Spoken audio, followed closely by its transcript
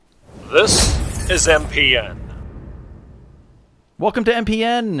This is MPN. Welcome to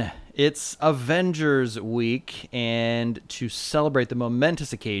MPN. It's Avengers Week, and to celebrate the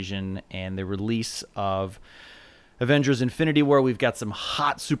momentous occasion and the release of Avengers Infinity War, we've got some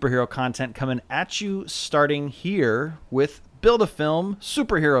hot superhero content coming at you, starting here with Build-A-Film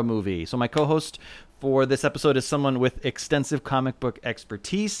Superhero Movie. So my co-host for this episode is someone with extensive comic book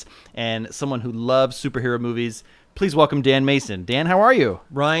expertise and someone who loves superhero movies. Please welcome Dan Mason. Dan, how are you?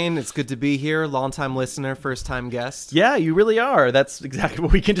 Ryan, it's good to be here. Long-time listener, first-time guest. Yeah, you really are. That's exactly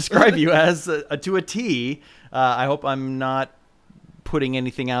what we can describe you as, to a T. I hope I'm not putting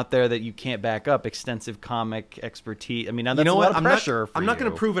anything out there that you can't back up. Extensive comic expertise. I mean, that's a lot of pressure for you. I'm not going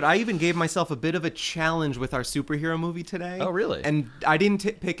to prove it. I even gave myself a bit of a challenge with our superhero movie today. Oh, really? And I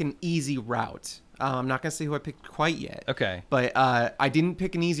didn't pick an easy route. I'm not going to say who I picked quite yet. Okay. But I didn't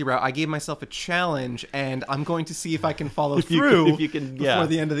pick an easy route. I gave myself a challenge, and I'm going to see if I can follow through before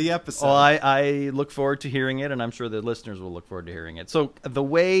the end of the episode. Well, I look forward to hearing it, and I'm sure the listeners will look forward to hearing it. So the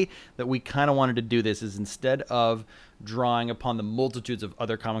way that we kind of wanted to do this is instead of drawing upon the multitudes of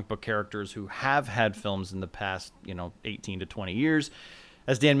other comic book characters who have had films in the past, 18 to 20 years,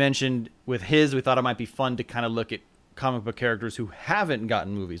 as Dan mentioned, with his, we thought it might be fun to kind of look at comic book characters who haven't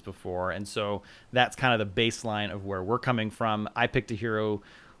gotten movies before, and so that's kind of the baseline of where we're coming from. I picked a hero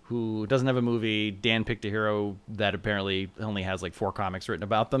who doesn't have a movie. Dan picked a hero that apparently only has like 4 comics written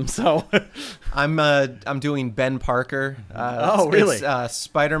about them. So I'm doing Ben Parker. Really? It's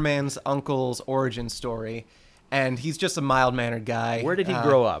Spider-Man's uncle's origin story, and he's just a mild-mannered guy. Where did he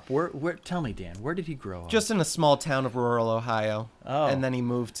grow up? Where? Tell me, Dan. Where did he grow up? Just in a small town of rural Ohio. Oh. And then he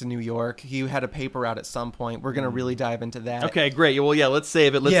moved to New York. He had a paper out at some point. We're going to really dive into that. Okay, great. Well, yeah, let's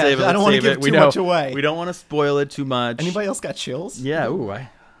save it. I don't want to give too much away. We don't want to spoil it too much. Anybody else got chills? Yeah. Ooh,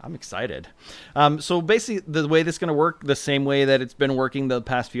 I'm excited. So basically, the way this is going to work, the same way that it's been working the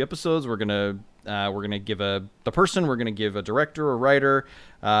past few episodes, we're gonna give we're gonna give a director or writer.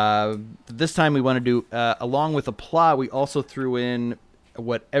 This time we want to do along with a plot. We also threw in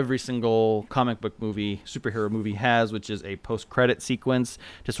what every single comic book movie, superhero movie has, which is a post-credit sequence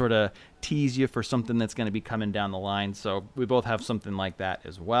to sort of tease you for something that's going to be coming down the line. So we both have something like that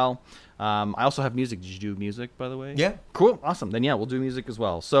as well. I also have music. Did you do music, by the way? Yeah. Cool. Awesome. Then, yeah, we'll do music as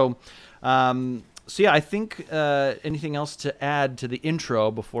well. So, I think anything else to add to the intro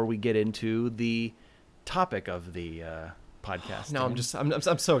before we get into the topic of the podcast? No,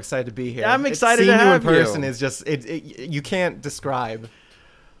 I'm so excited to be here. Yeah, I'm excited to have you in person is just you can't describe.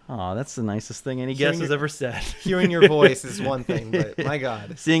 Oh, that's the nicest thing any guest has ever said. Hearing your voice is one thing, but my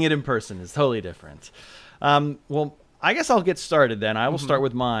God. Seeing it in person is totally different. Well, I guess I'll get started then. I will start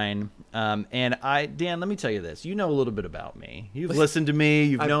with mine. Dan, let me tell you this. You know a little bit about me. You've listened to me.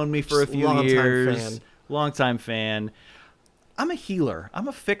 You've known me for a few years. Longtime fan. I'm a healer. I'm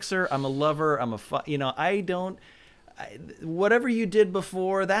a fixer. I'm a lover. I'm whatever you did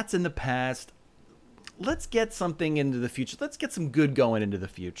before, that's in the past. Let's get something into the future. Let's get some good going into the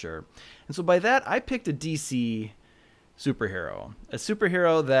future. And so by that, I picked a DC superhero. A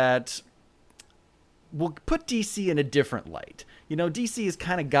superhero that will put DC in a different light. DC has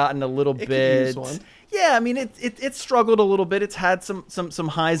kind of gotten a little bit... could use one. Yeah, I mean, it's struggled a little bit. It's had some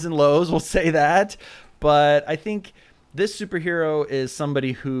highs and lows, we'll say that. But I think this superhero is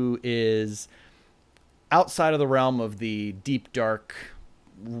somebody who is outside of the realm of the deep, dark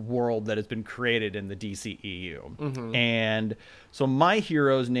world that has been created in the DCEU. Mm-hmm. And so my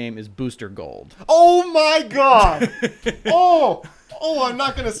hero's name is Booster Gold. Oh my God! I'm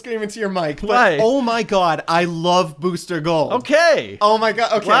not going to scream into your mic. But Why? Oh my God, I love Booster Gold. Okay. Oh my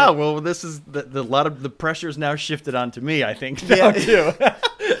God, okay. Wow, well, this is a lot of the pressure's now shifted onto me, I think, now too.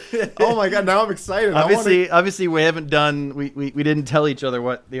 Oh my God, now I'm excited. Obviously we haven't done, we didn't tell each other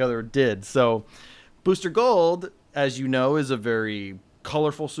what the other did. So Booster Gold, as you know, is a very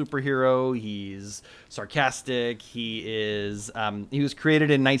colorful superhero. He's sarcastic. He was created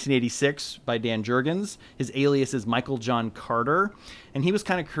in 1986 by Dan Jurgens. His alias is Michael John Carter, and he was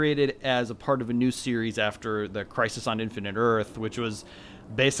kind of created as a part of a new series after the Crisis on Infinite Earth, which was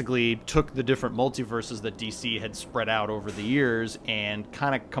basically took the different multiverses that DC had spread out over the years and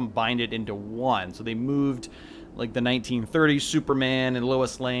kind of combined it into one. So they moved like the 1930s Superman and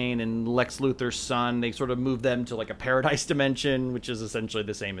Lois Lane and Lex Luthor's son. They sort of moved them to like a paradise dimension, which is essentially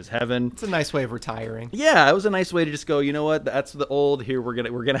the same as heaven. It's a nice way of retiring. Yeah, it was a nice way to just go, you know what, that's the old, here we're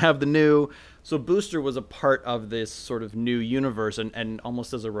gonna have the new. So Booster was a part of this sort of new universe and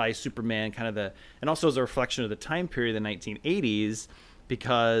almost as a rise Superman, and also as a reflection of the time period, the 1980s,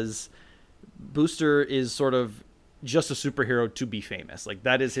 because Booster is sort of just a superhero to be famous. Like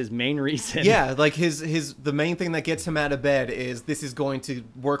that is his main reason. Yeah, like the main thing that gets him out of bed is this is going to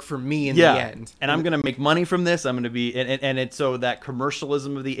work for me in the end. And I'm going to make money from this. I'm going to be and it's so that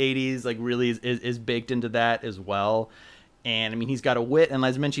commercialism of the 80s like really is baked into that as well. And I mean, he's got a wit, and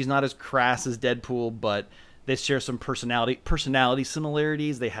as mentioned, he's not as crass as Deadpool, but they share some personality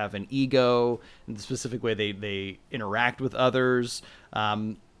similarities. They have an ego in the specific way they interact with others.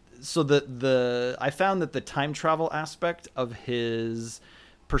 So I found that the time travel aspect of his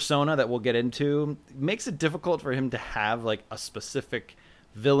persona that we'll get into makes it difficult for him to have like a specific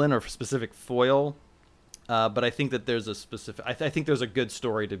villain or specific foil. But I think that there's a specific. I think there's a good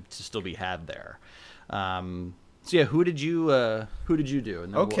story to still be had there. So yeah, who did you do?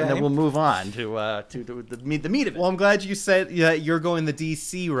 And then we'll move on to the meat of it. Well, I'm glad you said you're going the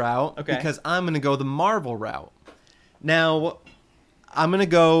DC route, because I'm going to go the Marvel route. Now, I'm going to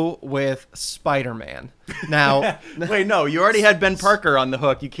go with Spider-Man. Now, wait, no, you already had Ben Parker on the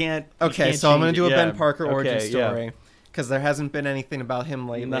hook. You can't. Okay, so I'm going to do a Ben Parker origin story because there hasn't been anything about him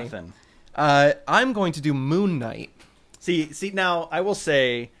lately. Nothing. I'm going to do Moon Knight. See, now I will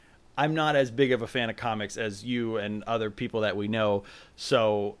say, I'm not as big of a fan of comics as you and other people that we know,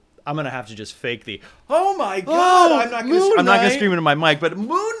 so I'm gonna have to just fake the oh my god! I'm not gonna scream into my mic, but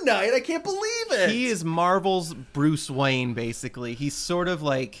Moon Knight, I can't believe it. He is Marvel's Bruce Wayne, basically. He's sort of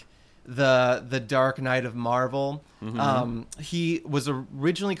like the Dark Knight of Marvel. Mm-hmm. He was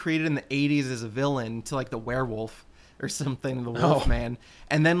originally created in the 80s as a villain to like the Werewolf or something, the Wolfman,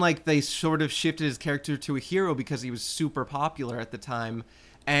 and then like they sort of shifted his character to a hero because he was super popular at the time.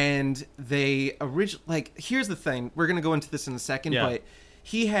 And they here's the thing, we're going to go into this in a second, but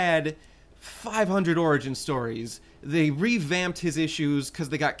he had 500 origin stories. They revamped his issues because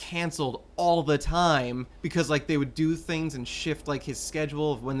they got canceled all the time because like they would do things and shift like his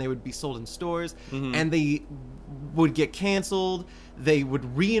schedule of when they would be sold in stores, and they would get canceled. They would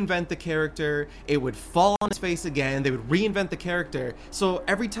reinvent the character. It would fall on his face again. They would reinvent the character. So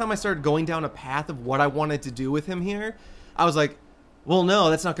every time I started going down a path of what I wanted to do with him here, I was like, well, no,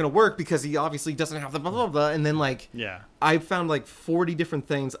 that's not going to work because he obviously doesn't have the blah, blah, blah. And then, like, I found, like, 40 different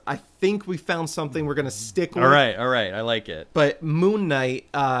things. I think we found something we're going to stick with. All right. I like it. But Moon Knight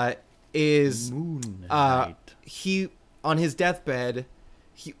is... he, on his deathbed,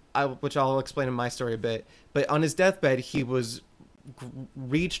 which I'll explain in my story a bit, but on his deathbed, he was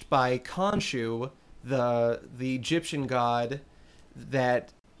reached by Khonshu, the Egyptian god,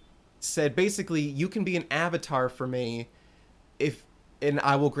 that said, basically, you can be an avatar for me and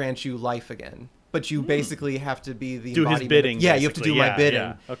I will grant you life again. But you basically have to be the his bidding. Yeah, you have to do my bidding.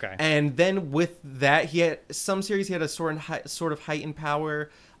 Yeah. Okay. And then with that, he had some series he had a sort of heightened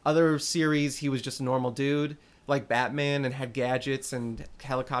power. Other series he was just a normal dude, like Batman, and had gadgets and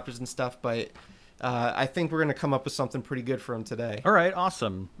helicopters and stuff. But I think we're gonna come up with something pretty good for him today. All right,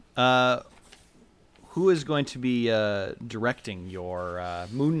 awesome. Who is going to be directing your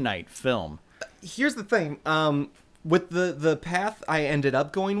Moon Knight film? Here's the thing. With the path I ended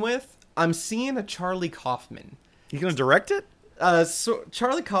up going with, I'm seeing a Charlie Kaufman. He's going to direct it? So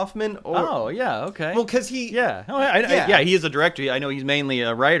Charlie Kaufman. Okay. Well, because he. Yeah. He is a director. I know he's mainly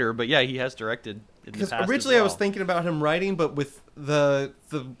a writer, but yeah, he has directed. Because originally I was thinking about him writing, but with the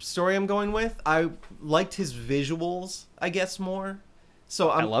story I'm going with, I liked his visuals, I guess, more. So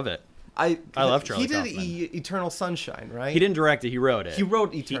I love it. I love Charlie Kaufman. He did Eternal Sunshine, right? He didn't direct it. He wrote it. He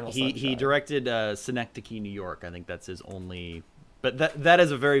wrote Eternal Sunshine. He directed Synecdoche, New York. I think that's his only... But that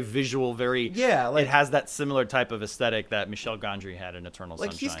is a very visual, it has that similar type of aesthetic that Michel Gondry had in Eternal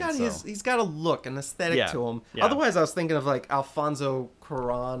Sunshine. He's got a look, an aesthetic to him. Yeah. Otherwise, I was thinking of like Alfonso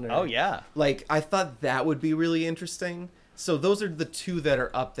Cuarón. Like I thought that would be really interesting. So those are the two that are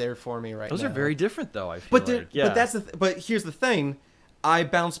up there for me right now. Those are very different, though. I feel but here's the thing. I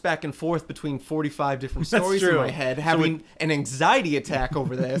bounce back and forth between 45 different stories in my head, having an anxiety attack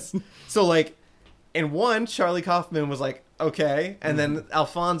over this. So, like, in one, Charlie Kaufman was like, okay. And then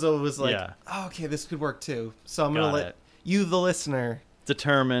Alfonso was like, okay, this could work too. So I'm going to let you, the listener,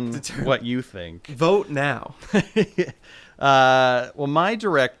 determine what you think. Vote now. Well, my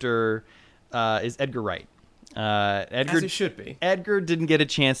director is Edgar Wright. As it should be. Edgar didn't get a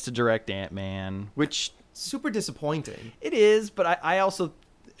chance to direct Ant-Man, which... super disappointing. It is, but I also,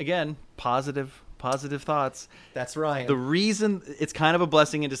 again, positive thoughts. That's right. The reason it's kind of a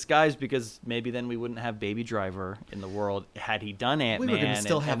blessing in disguise because maybe then we wouldn't have Baby Driver in the world had he done Ant-Man. We were going to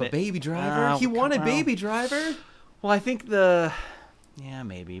still have a Baby Driver. He wanted Baby Driver. Well, I think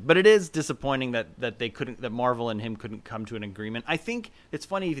maybe, but it is disappointing that Marvel and him couldn't come to an agreement. I think it's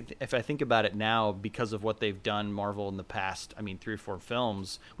funny if I think about it now because of what they've done, Marvel, in the past. I mean, 3 or 4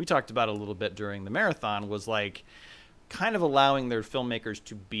 films. We talked about it a little bit during the marathon. Was like kind of allowing their filmmakers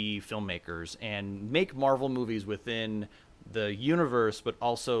to be filmmakers and make Marvel movies within the universe, but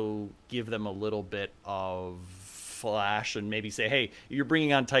also give them a little bit of flash and maybe say, hey, you're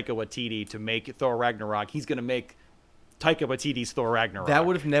bringing on Taika Waititi to make Thor Ragnarok. He's going to make Taika Waititi's Thor Ragnarok. That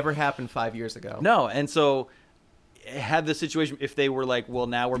would have never happened 5 years ago. No, and so had the situation, if they were like, well,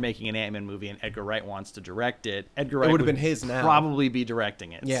 now we're making an Ant-Man movie and Edgar Wright wants to direct it, Edgar Wright would have been his now. Probably be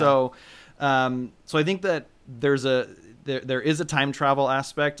directing it. Yeah. So, so I think that there is a time travel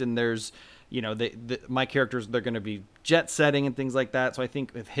aspect, and there's, you know, my characters, they're going to be jet setting and things like that. So I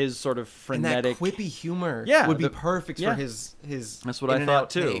think with his sort of frenetic, and that quippy humor, Yeah, would be perfect yeah. for his. That's what in I and thought out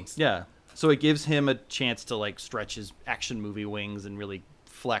too. takes. Yeah. So it gives him a chance to like stretch his action movie wings and really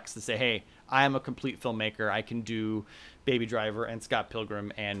flex to say, hey, I am a complete filmmaker. I can do Baby Driver and Scott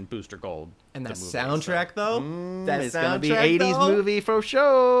Pilgrim and Booster Gold. And that the movie. soundtrack, though, that It's gonna be soundtrack, 80s though? movie for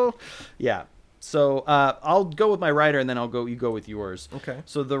sure. Yeah. So I'll go with my writer, and then you go with yours. Okay.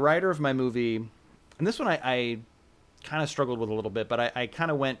 So the writer of my movie, and this one I kind of struggled with a little bit, but I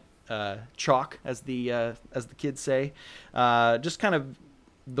kind of went chalk, as the kids say, just kind of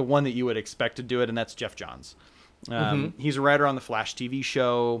the one that you would expect to do it, and that's Jeff Johns. He's a writer on the Flash TV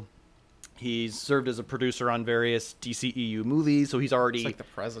show. He's served as a producer on various DCEU movies, so he's already It's like the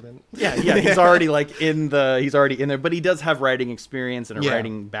president. yeah, he's already he's already in there, but he does have writing experience and a Yeah.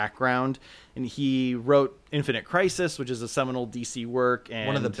 writing background, and he wrote Infinite Crisis, which is a seminal DC work, and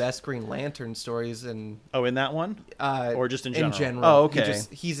One of the best Green Lantern stories, and in that one, or just in general. In general, Oh, okay.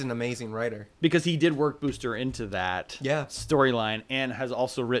 He's an amazing writer. Because he did work Booster into that Yeah. storyline, and has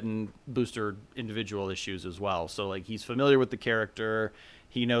also written Booster individual issues as well. So like he's familiar with the character.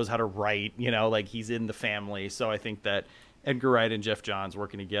 He knows how to write, like he's in the family. So I think that Edgar Wright and Jeff Johns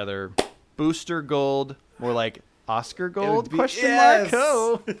working together, Booster Gold, more like Oscar Gold? be- Question yes. mark.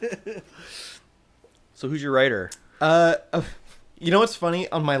 Oh. So who's your writer? You know what's funny?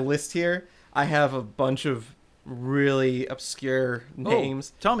 On my list here, I have a bunch of really obscure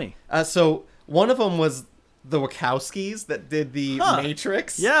names. Oh, tell me. So one of them was the Wachowskis that did the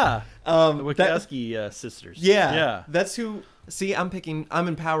Matrix. Yeah. The That- Wachowski sisters. yeah, Yeah. That's who. See, I'm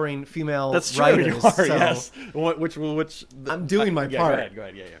empowering female That's true. writers. You are, so yes. Which I'm doing my yeah, part. Go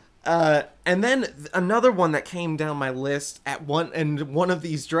ahead. Yeah. And then another one that came down my list at one of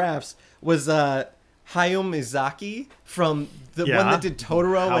these drafts was Hayao Miyazaki from the one that did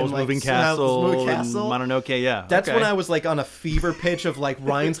Totoro Howl's and like Moving Howl's Castle, Moving Castle. and Mononoke. Yeah, That's okay. when I was like on a fever pitch of like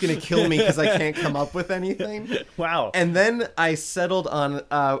Ryan's gonna kill me because I can't come up with anything. Wow. And then I settled on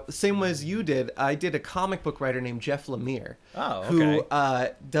same way as you did. I did a comic book writer named Jeff Lemire, Oh, who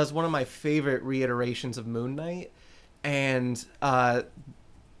okay. does one of my favorite reiterations of Moon Knight, and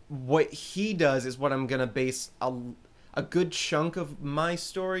what he does is what I'm gonna base a good chunk of my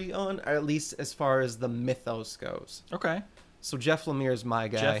story on, or at least as far as the mythos goes. Okay. So Jeff Lemire is my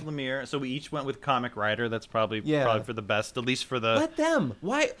guy. Jeff Lemire. So we each went with comic writer. That's probably for the best, at least for the. Let them.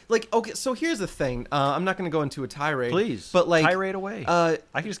 Why? Like, okay. So here's the thing. I'm not going to go into a tirade. Please, but like tirade away. I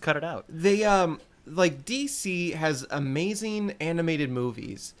can just cut it out. They like DC has amazing animated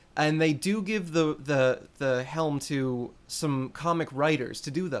movies, and they do give the helm to some comic writers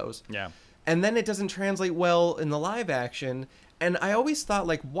to do those. Yeah. And then it doesn't translate well in the live action. And I always thought,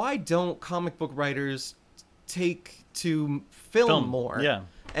 like, why don't comic book writers take to film more? Yeah.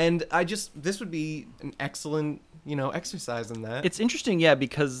 And this would be an excellent, exercise in that. It's interesting, yeah,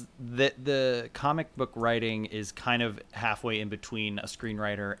 because the comic book writing is kind of halfway in between a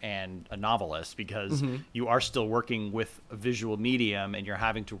screenwriter and a novelist, because you are still working with a visual medium and you're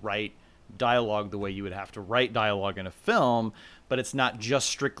having to write dialogue the way you would have to write dialogue in a film, but it's not just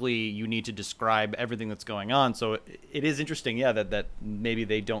strictly you need to describe everything that's going on. So it is interesting, yeah, that maybe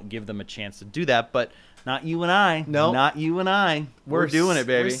they don't give them a chance to do that, but not you and I. No. Not you and I. We're doing it,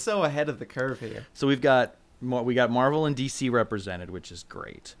 baby. We're so ahead of the curve here. So we got Marvel and DC represented, which is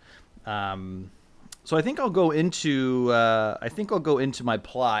great. So I think I'll go into my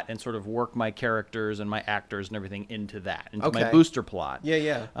plot and sort of work my characters and my actors and everything into my Okay. booster plot.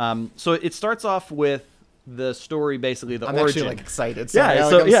 Yeah. So it starts off with the story, basically the I'm origin. actually excited. So Yeah,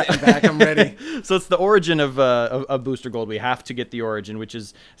 I'm yeah. sitting back. I'm ready. So it's the origin of Booster Gold. We have to get the origin, which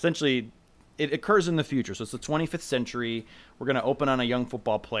is essentially it occurs in the future. So it's the 25th century. We're going to open on a young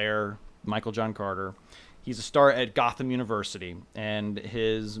football player, Michael John Carter. He's a star at Gotham University, and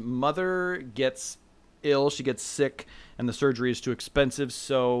his mother gets ill. She gets sick, and the surgery is too expensive.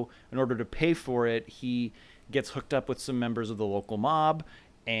 So in order to pay for it, he gets hooked up with some members of the local mob,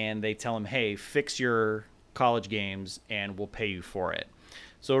 and they tell him, hey, fix your college games and we'll pay you for it.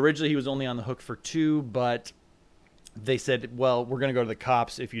 So originally he was only on the hook for 2, but they said, well, we're going to go to the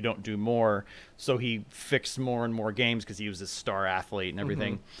cops if you don't do more. So he fixed more and more games because he was a star athlete and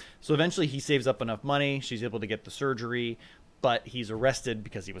everything. So eventually he saves up enough money. She's able to get the surgery, but he's arrested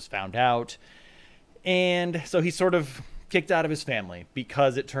because he was found out. And so he's sort of kicked out of his family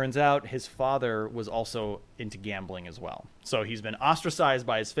because it turns out his father was also into gambling as well. So he's been ostracized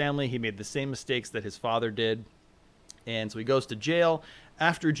by his family. He made the same mistakes that his father did. And so he goes to jail.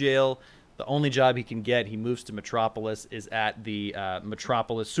 After jail, the only job he can get, he moves to Metropolis, is at the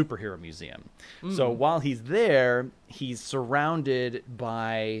Metropolis Superhero Museum. So while he's there, he's surrounded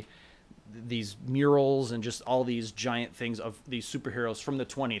by these murals and just all these giant things of these superheroes from the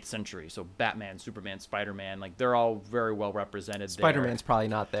 20th century. So Batman, Superman, Spider-Man, like they're all very well represented. Spider-Man's probably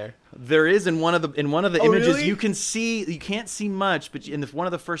not there. There is in one of the Oh, images really? you can't see much, but in one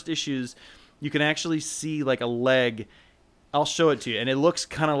of the first issues you can actually see like a leg. I'll show it to you, and it looks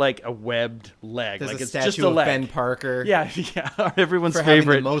kind of like a webbed leg. There's like a it's statue just a of leg. Ben Parker. Yeah, everyone's For having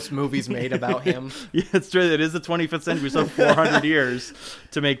favorite. the most movies made about him. Yeah, it's true. It is the 25th century, so 400 years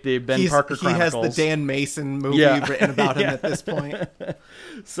to make the Ben Parker He has Chronicles. the Dan Mason movie Yeah. written about him Yeah. at this point.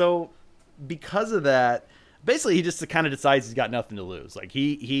 So, because of that, basically, he just kind of decides he's got nothing to lose. Like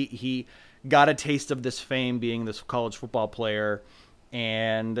he got a taste of this fame, being this college football player,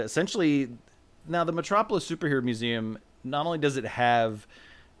 and essentially, now the Metropolis Superhero Museum. Not only does it have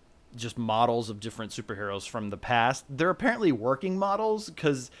just models of different superheroes from the past, they're apparently working models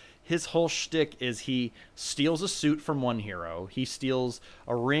because his whole shtick is he steals a suit from one hero. He steals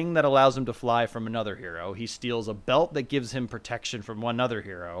a ring that allows him to fly from another hero. He steals a belt that gives him protection from one other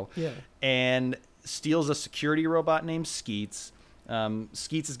hero. Yeah. And steals a security robot named Skeets.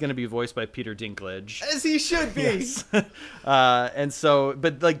 Skeets is going to be voiced by Peter Dinklage. As he should be. Yes. And so,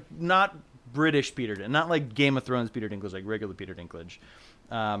 but like not British Peter, not like Game of Thrones Peter Dinklage, like regular Peter Dinklage.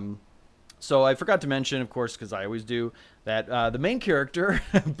 So I forgot to mention, of course, because I always do, that the main character,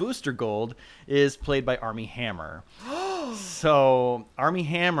 Booster Gold, is played by Armie Hammer. So Armie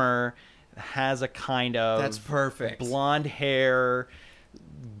Hammer has a kind of That's perfect. blonde hair,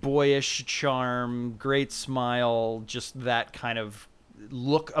 boyish charm, great smile, just that kind of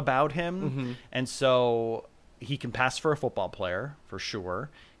look about him. And so he can pass for a football player, for sure.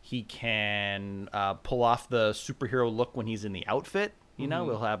 He can pull off the superhero look when he's in the outfit. You know,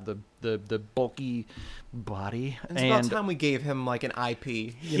 he'll have the bulky body. It's about time we gave him like an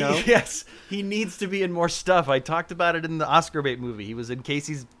IP, you know? Yes, he needs to be in more stuff. I talked about it in the Oscar bait movie. He was in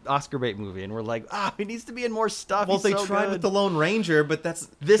Casey's Oscar bait movie, and we're like, he needs to be in more stuff. Well, He's they so tried good. with the Lone Ranger, but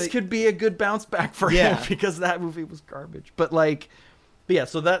This could be a good bounce back for him because that movie was garbage. But yeah,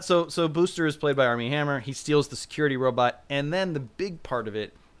 so Booster is played by Armie Hammer. He steals the security robot, and then the big part of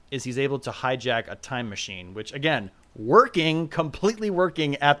it is he's able to hijack a time machine, which again, completely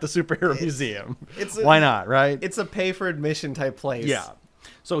working at the superhero museum. Why not, right? It's a pay for admission type place. Yeah.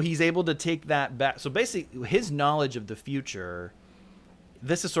 So he's able to take that back. So basically, his knowledge of the future,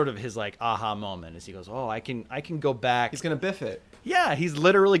 this is sort of his like aha moment as he goes, I can go back. He's going to biff it. Yeah, he's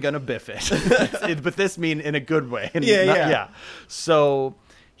literally going to biff it. But this mean in a good way. And Yeah. So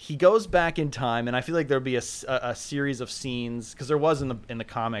he goes back in time, and I feel like there'll be a series of scenes, because there was in the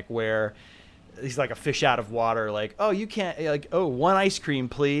comic where he's like a fish out of water, like, you can't, like, one ice cream,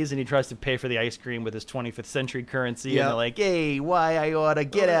 please. And he tries to pay for the ice cream with his 25th century currency. And they're like, hey, why I ought to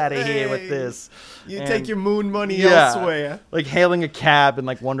get out of here with this. You take your moon money elsewhere. Like hailing a cab and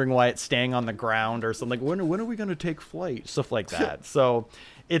like wondering why it's staying on the ground or something. Like, when are we going to take flight? Stuff like that. So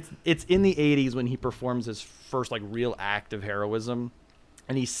it's in the 80s when he performs his first like real act of heroism.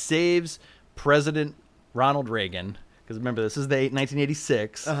 And he saves President Ronald Reagan. Because remember, this is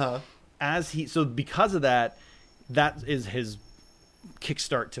 1986. So because of that is his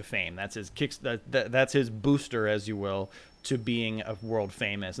kickstart to fame. That's his that's his booster, as you will, to being a world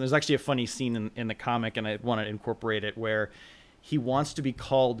famous. And there's actually a funny scene in the comic, and I want to incorporate it, where he wants to be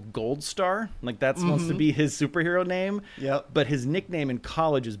called Gold Star. Like that's wants to be his superhero name. Yep. But his nickname in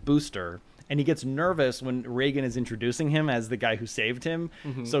college is Booster. And he gets nervous when Reagan is introducing him as the guy who saved him.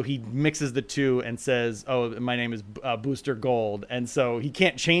 So he mixes the two and says, my name is Booster Gold. And so he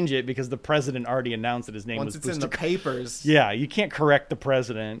can't change it because the president already announced that his name was Booster Once it's in the papers. Yeah, you can't correct the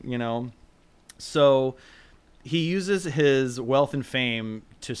president, you know. So he uses his wealth and fame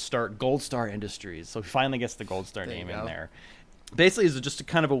to start Gold Star Industries. So he finally gets the Gold Star name in there. Basically, it's just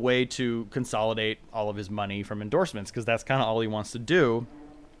kind of a way to consolidate all of his money from endorsements, because that's kind of all he wants to do.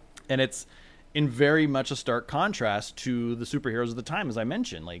 And it's in very much a stark contrast to the superheroes of the time, as I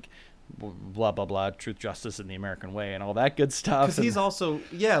mentioned. Like, blah blah blah, truth, justice, and the American way, and all that good stuff. Because he's also,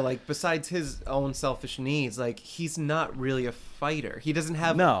 like, besides his own selfish needs, like, he's not really a fighter. He doesn't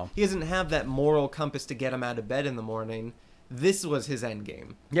have he doesn't have that moral compass to get him out of bed in the morning. This was his end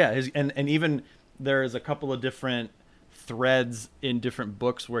game. Yeah, and even there's a couple of different threads in different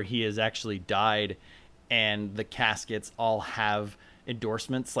books where he has actually died, and the caskets all have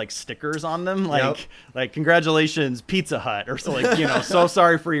endorsements, like stickers on them, like congratulations Pizza Hut, or so, like, so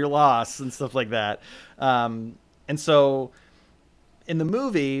sorry for your loss and stuff like that. And so in the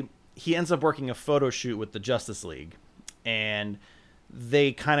movie, he ends up working a photo shoot with the Justice League, and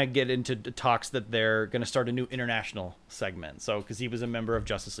they kind of get into talks that they're going to start a new international segment. So because he was a member of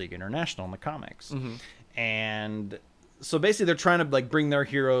Justice League International in the comics, and so basically they're trying to like bring their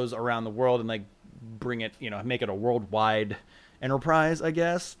heroes around the world and like bring it, make it a worldwide enterprise, I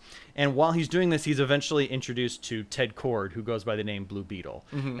guess. And while he's doing this, he's eventually introduced to Ted Kord, who goes by the name Blue Beetle,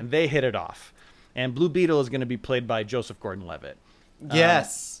 and they hit it off. And Blue Beetle is going to be played by Joseph Gordon-Levitt.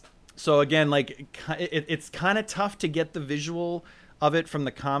 Yes. So again, like it's kind of tough to get the visual of it from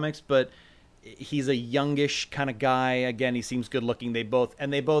the comics, but he's a youngish kind of guy. Again, he seems good looking. They both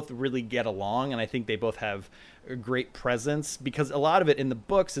really get along, and I think they both have a great presence, because a lot of it in the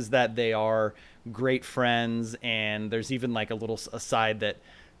books is that they are great friends, and there's even like a little aside that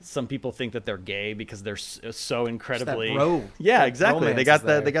some people think that they're gay because they're so incredibly yeah, exactly. They got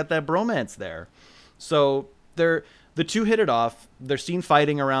that bromance there. So the two hit it off. They're seen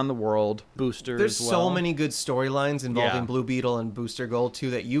fighting around the world. Booster There's as well. so many good storylines involving Blue Beetle and Booster Gold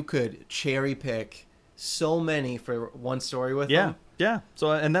too that you could cherry pick so many for one story with them. Yeah. So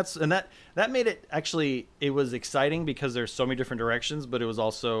that made it, actually, it was exciting because there's so many different directions, but it was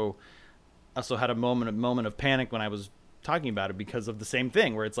also had a moment of panic when I was talking about it, because of the same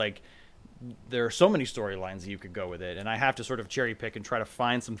thing where it's like there are so many storylines that you could go with it, and I have to sort of cherry pick and try to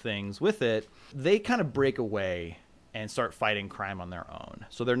find some things with it. They kind of break away and start fighting crime on their own.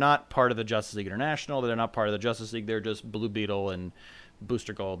 So they're not part of the Justice League International. They're not part of the Justice League. They're just Blue Beetle and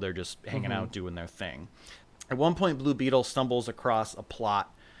Booster Gold. They're just hanging out doing their thing. At one point, Blue Beetle stumbles across a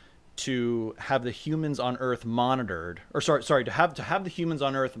plot to have the humans on Earth monitored, or sorry, to have the humans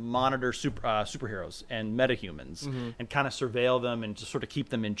on Earth monitor superheroes and metahumans, and kind of surveil them and just sort of keep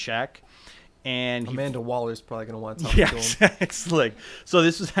them in check. And Amanda Waller's probably going to want to talk to him. It's like, so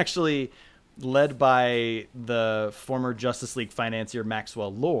this was actually led by the former Justice League financier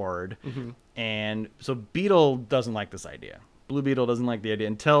Maxwell Lord, and so Beetle doesn't like this idea. Blue Beetle doesn't like the idea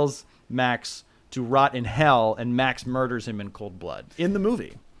and tells Max to rot in hell, and Max murders him in cold blood in the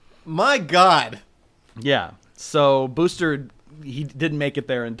movie. My God. Yeah. So Booster, he didn't make it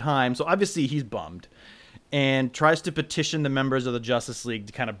there in time, so obviously he's bummed, and tries to petition the members of the Justice League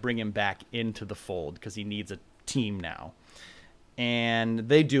to kind of bring him back into the fold because he needs a team now. And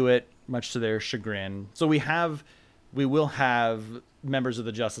they do it, much to their chagrin. So we will have members of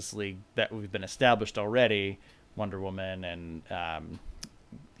the Justice League that we've been established already, Wonder Woman, and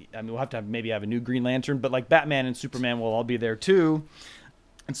we'll have to maybe have a new Green Lantern, but like Batman and Superman will all be there too.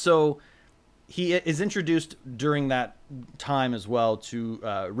 And so he is introduced during that time as well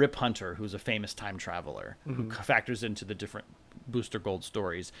to Rip Hunter, who's a famous time traveler who factors into the different Booster Gold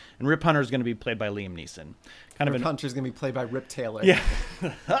stories. And Rip Hunter is going to be played by Liam Neeson. Rip Hunter's going to be played by Rip Taylor. Yeah.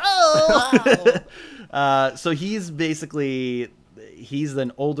 So he's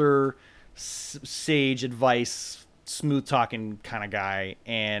an older sage advice, smooth talking kind of guy,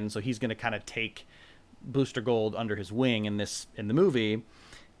 and so he's going to kind of take Booster Gold under his wing in the movie.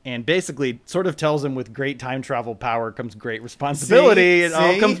 And basically sort of tells him, with great time travel power comes great responsibility. It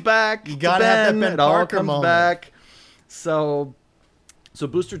all comes back. You gotta have that Ben Parker moment. Back. So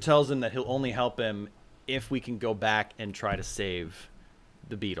Booster tells him that he'll only help him if we can go back and try to save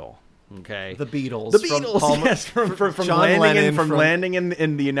the Beetle. Okay. The Beatles. The Beatles, yes, from landing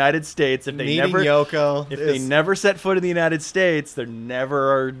in the United States. If they never Yoko. If they never set foot in the United States, they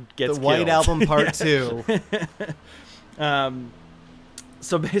never gets the White killed. Album Part 2.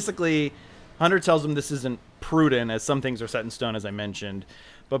 So basically, Hunter tells him this isn't prudent, as some things are set in stone, as I mentioned.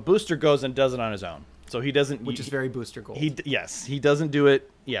 But Booster goes and does it on his own. So he doesn't... Which is very Booster Gold. He doesn't do it.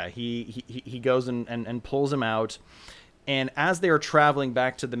 Yeah, he goes and pulls him out. And as they are traveling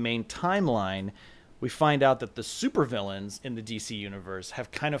back to the main timeline, we find out that the supervillains in the DC universe have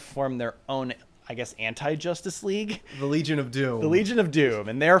kind of formed their own, I guess, anti-Justice League. The Legion of Doom. The Legion of Doom.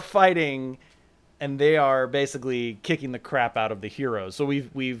 And they're fighting... And they are basically kicking the crap out of the heroes. So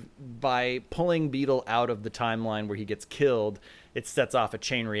we've by pulling Beetle out of the timeline where he gets killed, it sets off a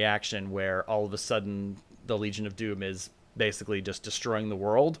chain reaction where all of a sudden the Legion of Doom is basically just destroying the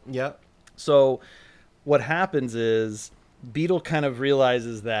world. Yep. So what happens is Beetle kind of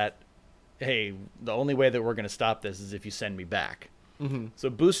realizes that hey, the only way that we're going to stop this is if you send me back. So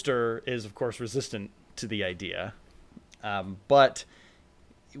Booster is, of course, resistant to the idea. But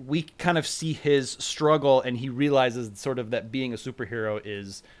we kind of see his struggle, and he realizes sort of that being a superhero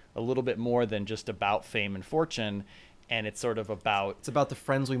is a little bit more than just about fame and fortune. And it's sort of about... It's about the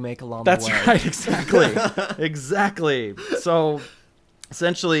friends we make along the way. That's right, exactly. Exactly. So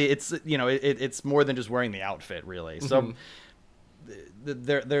essentially, it's, you know, it's more than just wearing the outfit, really. So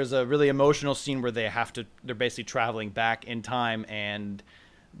there's a really emotional scene where they're basically traveling back in time, and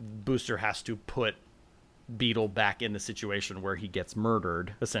Booster has to put Beetle back in the situation where he gets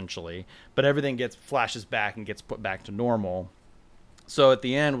murdered, essentially. But everything flashes back and gets put back to normal. So at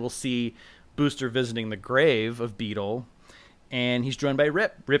the end, we'll see Booster visiting the grave of Beetle, and he's joined by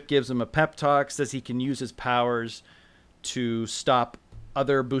Rip. Rip gives him a pep talk, says he can use his powers to stop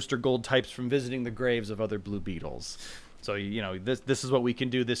other Booster Gold types from visiting the graves of other Blue Beetles. So, you know, this is what we can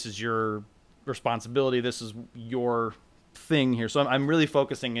do. This is your responsibility. This is your thing here. So I'm really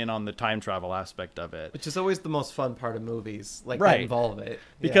focusing in on the time travel aspect of it. Which is always the most fun part of movies, like Right. that involve it.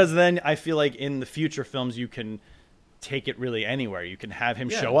 Because then I feel like in the future films, you can take it really anywhere. You can have him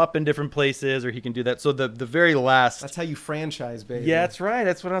show up in different places, or he can do that. So the very last... That's how you franchise, baby. Yeah, that's right.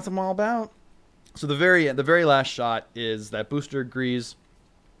 That's what I'm all about. So the very last shot is that Booster agrees,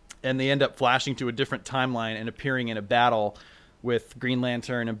 and they end up flashing to a different timeline and appearing in a battle with Green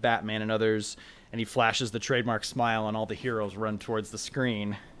Lantern and Batman and others. And he flashes the trademark smile, and all the heroes run towards the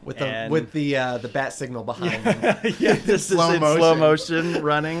screen with the bat signal behind them. Yeah, this is in slow motion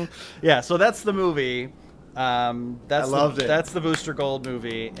running. Yeah, so that's the movie. I loved it. That's the Booster Gold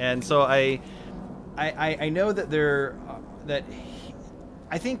movie, and so I know that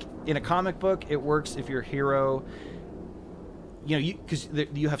I think in a comic book it works if your hero, you know, because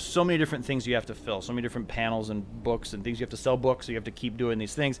you have so many different things you have to fill, so many different panels and books and things you have to sell books, so you have to keep doing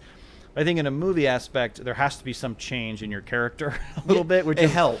these things. I think in a movie aspect, there has to be some change in your character a little bit, which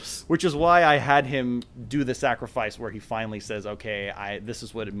helps. Which is why I had him do the sacrifice where he finally says, "Okay, this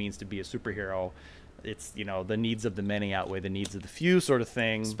is what it means to be a superhero. It's, you know, the needs of the many outweigh the needs of the few," sort of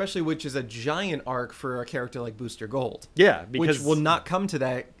thing. Especially, which is a giant arc for a character like Booster Gold. Yeah, because which will not come to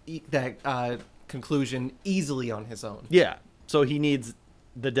that conclusion easily on his own. Yeah, so he needs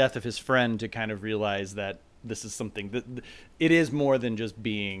the death of his friend to kind of realize that this is something that it is more than just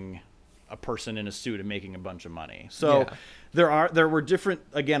being a person in a suit and making a bunch of money. So there were different,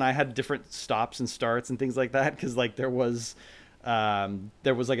 again, I had different stops and starts and things like that, because like there was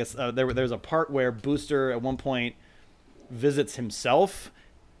like there's a part where Booster at one point visits himself.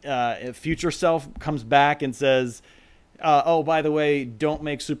 Future self comes back and says, "Oh, by the way, don't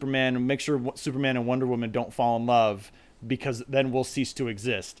make Superman. Make sure Superman and Wonder Woman don't fall in love, because then we'll cease to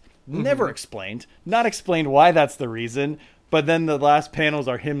exist." Never explained. Not explained why that's the reason. But then the last panels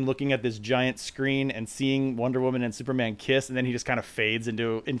are him looking at this giant screen and seeing Wonder Woman and Superman kiss, and then he just kind of fades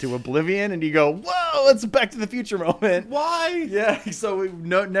into oblivion, and you go, "Whoa, it's a Back to the Future moment." Why? Yeah, so we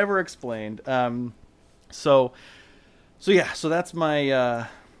never explained. So that's my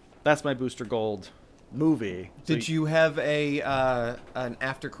Booster Gold movie. Did you have an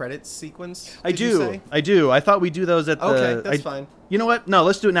after credits sequence? I do. I thought we'd do those at the... Okay, that's fine. You know what? No,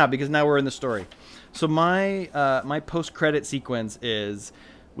 let's do it now, because now we're in the story. So my post-credit sequence is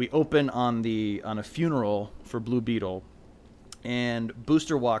we open on a funeral for Blue Beetle, and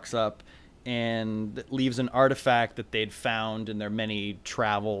Booster walks up and leaves an artifact that they'd found in their many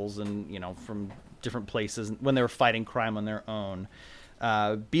travels and, you know, from different places when they were fighting crime on their own.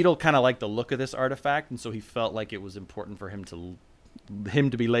 Beetle kind of liked the look of this artifact, and so he felt like it was important for him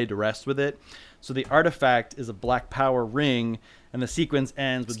to be laid to rest with it. So the artifact is a Black Power ring, and the sequence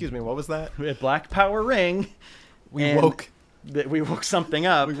ends with... Excuse me, what was that? A Black Power ring. We woke something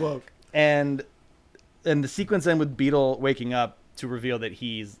up. We woke. And the sequence ends with Beetle waking up to reveal that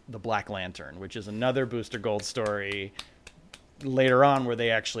he's the Black Lantern, which is another Booster Gold story later on where they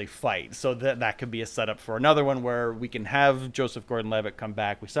actually fight. So that could be a setup for another one where we can have Joseph Gordon-Levitt come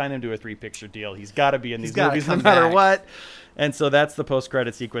back. We sign him to a 3-picture deal. He's got to be in these movies no matter what. And so that's the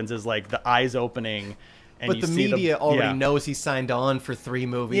post-credit sequence, is like the eyes opening. And but you the see media already knows he signed on for 3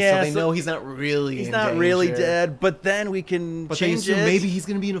 movies, so they know he's not really dead. But then we can change it. Maybe he's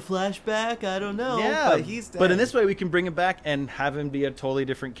going to be in a flashback. I don't know. Yeah, but he's dead. But in this way, we can bring him back and have him be a totally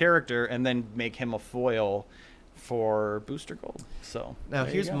different character, and then make him a foil for Booster Gold. So now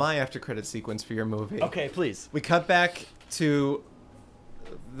here's my after credit sequence for your movie. Okay, please. We cut back to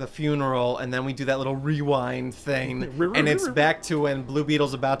the funeral, and then we do that little rewind thing, and it's back to when Blue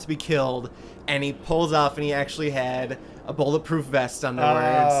Beetle's about to be killed, and he pulls off, and he actually had a bulletproof vest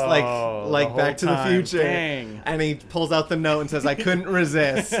underwards, like Back to the Future. Dang. And he pulls out the note and says, "I couldn't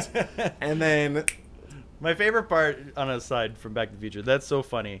resist." And then My favorite part, on a side from Back to the Future, that's so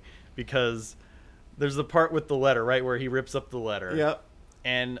funny because there's the part with the letter, right, where he rips up the letter. Yep.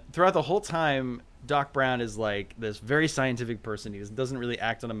 And throughout the whole time, Doc Brown is like this very scientific person. He doesn't really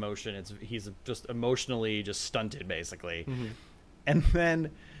act on emotion. He's just emotionally just stunted, basically. Mm-hmm. And then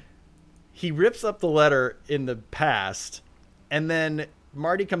he rips up the letter in the past, and then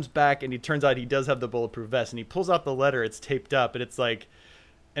Marty comes back, and he turns out he does have the bulletproof vest, and he pulls out the letter. It's taped up, and it's like,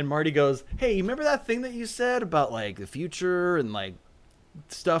 and Marty goes, "Hey, you remember that thing that you said about like the future and like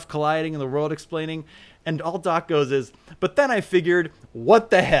stuff colliding and the world explaining?" And all Doc goes is, "But then I figured, what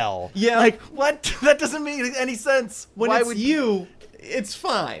the hell?" Yeah. Like, what? That doesn't make any sense. When it's you, it's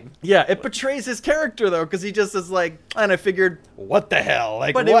fine. Yeah, it betrays his character, though, because he just is like, and I figured, what the hell?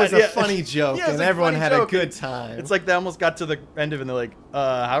 Like, But what? it was a funny joke, Yeah, it was and a everyone funny had joke. a good time. It's like they almost got to the end of it, and they're like,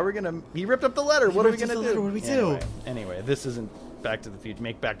 how are we going to... He ripped up the letter. What are we ripped going up to the do? letter. What do we do? Anyway, this isn't Back to the Future.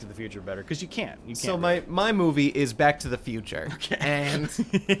 Make Back to the Future better, because you can't. You can't. So my movie is Back to the Future, and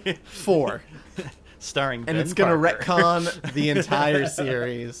 4. Starring And Ben it's going to Parker. retcon the entire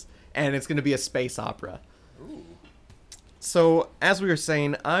series, and it's going to be a space opera. So, as we were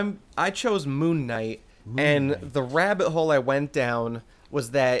saying, I chose Moon Knight, and the rabbit hole I went down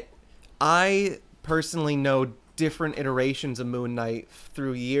was that I personally know different iterations of Moon Knight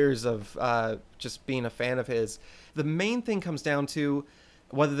through years of just being a fan of his. The main thing comes down to,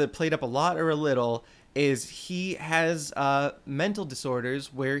 whether they're played up a lot or a little, is he has mental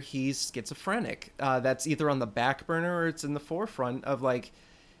disorders where he's schizophrenic. That's either on the back burner or it's in the forefront of, like,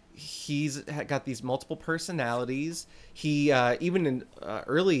 he's got these multiple personalities. He even in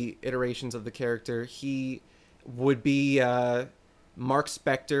early iterations of the character, he would be Mark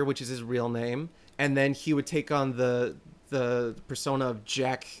Spector, which is his real name, and then he would take on the persona of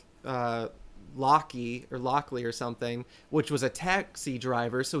Jack Lockley or something, which was a taxi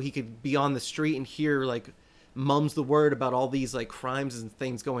driver, so he could be on the street and hear, like, mums the word about all these, like, crimes and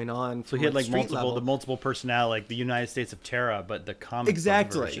things going on. So he had, like, multiple multiple personality, like the United States of Terra, but the comic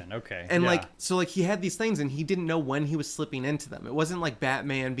book version. Okay. And, yeah. like, so, like, he had these things, and he didn't know when he was slipping into them. It wasn't like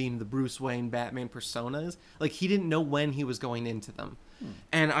Batman being the Bruce Wayne Batman personas. Like, he didn't know when he was going into them.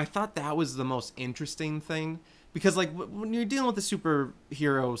 And I thought that was the most interesting thing. Because, like, when you're dealing with a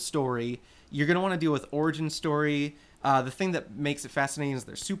superhero story, you're going to want to deal with origin story. The thing that makes it fascinating is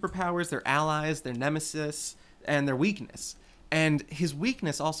their superpowers, their allies, their nemesis, and their weakness. And his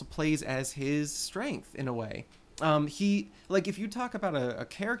weakness also plays as his strength in a way. If you talk about a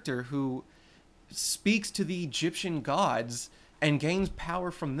character who speaks to the Egyptian gods and gains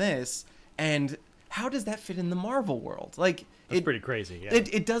power from this, and how does that fit in the Marvel world? Like, That's pretty crazy. Yeah.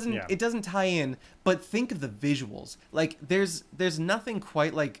 It doesn't tie in, but think of the visuals. Like, there's nothing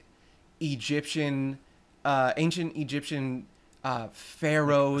quite like ancient Egyptian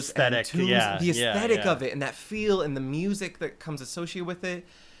pharaohs Aesthetic, and tombs. yeah, The aesthetic yeah. of it, and that feel, and the music that comes associated with it,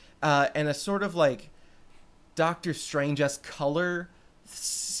 and a sort of like Doctor Strange-esque color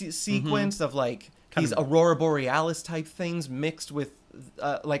sequence of, like, these Aurora Borealis type things mixed with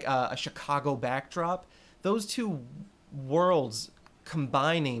like a Chicago backdrop. Those two worlds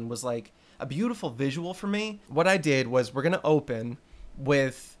combining was like a beautiful visual for me. What I did was, we're gonna open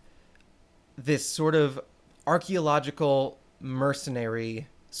with this sort of archaeological mercenary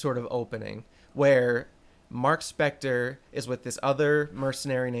sort of opening where Mark Spector is with this other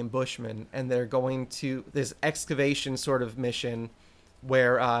mercenary named Bushman, and they're going to this excavation sort of mission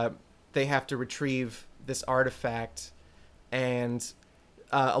where they have to retrieve this artifact. And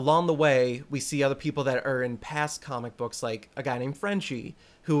along the way, we see other people that are in past comic books, like a guy named Frenchie,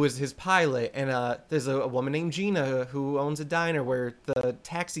 who was his pilot, and there's a woman named Gina who owns a diner where the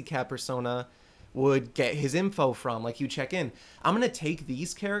taxi cab persona would get his info from. Like, you check in. I'm going to take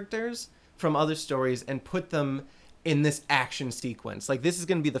these characters from other stories and put them in this action sequence. Like, this is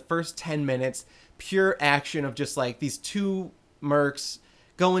going to be the first 10 minutes, pure action of just, like, these two mercs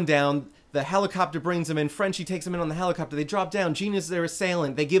going down. The helicopter brings them in. Frenchie takes them in on the helicopter. They drop down. Gina's their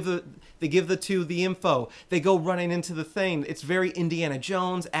assailant. They give the two the info. They go running into the thing. It's very Indiana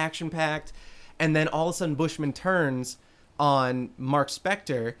Jones, action-packed. And then all of a sudden, Bushman turns on Mark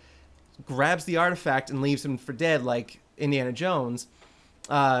Spector, grabs the artifact, and leaves him for dead like Indiana Jones.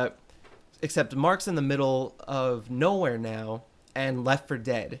 Except Mark's in the middle of nowhere now and left for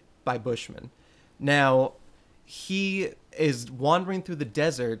dead by Bushman. Now, he is wandering through the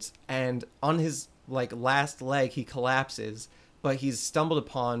deserts, and on his, like, last leg, he collapses. but he's stumbled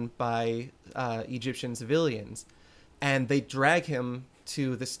upon by Egyptian civilians, and they drag him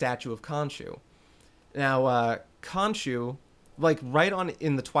to the statue of Khonshu. Now, Khonshu, like right on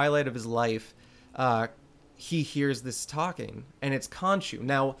in the twilight of his life, he hears this talking, and it's Khonshu.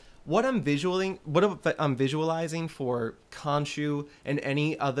 Now, what I'm visualizing for Khonshu and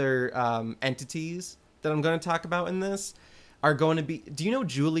any other entities that I'm going to talk about in this are going to be. Do you know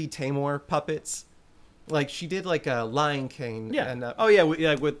Julie Taymor puppets? Like she did like a Lion King. Yeah. And,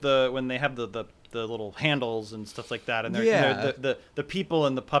 yeah, with when they have the little handles and stuff like that, and the people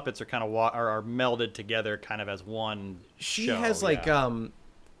and the puppets are kind of are melded together, kind of as one. She show, has like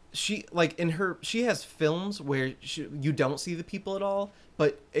she has films where you don't see the people at all,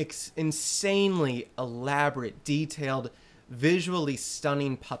 but insanely elaborate, detailed, visually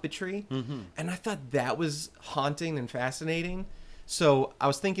stunning puppetry. And I thought that was haunting and fascinating. So I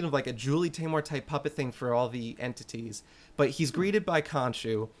was thinking of like a Julie Taymor type puppet thing for all the entities. But he's greeted by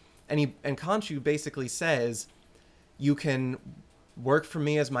Khonshu, and Khonshu basically says, "You can work for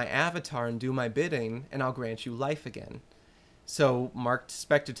me as my avatar and do my bidding, and I'll grant you life again." So Mark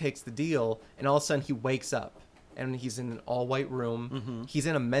Spector takes the deal, and all of a sudden he wakes up, and he's in an all-white room. He's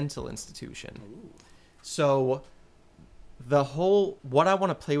in a mental institution. So what I want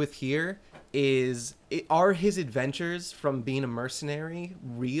to play with here is, are his adventures from being a mercenary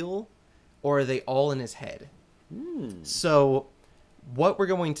real, or are they all in his head? So what we're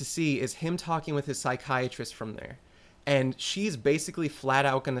going to see is him talking with his psychiatrist from there, and she's basically flat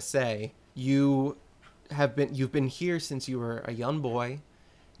out going to say, you've been here since you were a young boy,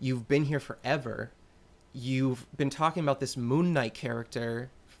 you've been here forever, you've been talking about this Moon Knight character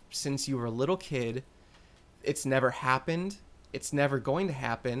since you were a little kid, it's never happened, it's never going to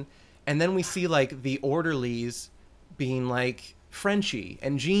happen. And then we see like the orderlies being like Frenchie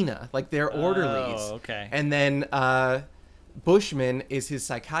and Gina, like they're orderlies. Oh, okay. And then Bushman is his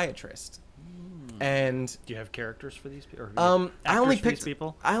psychiatrist. And do you have characters for these people? I only picked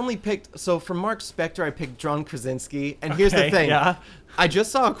people. So from Mark Spector, I picked John Krasinski. And here's the thing: I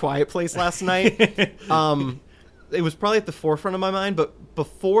just saw A Quiet Place last night. It was probably at the forefront of my mind, but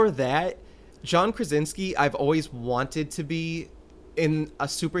before that, John Krasinski, I've always wanted to be in a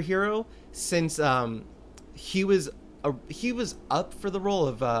superhero since he was up for the role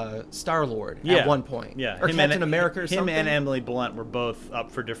of Star-Lord at one point. Yeah, or Captain America or something. Him and Emily Blunt were both up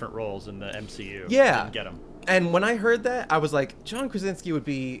for different roles in the MCU. Yeah. Didn't get them. And when I heard that, I was like, John Krasinski would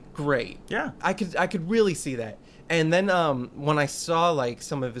be great. Yeah. I could really see that. And then when I saw like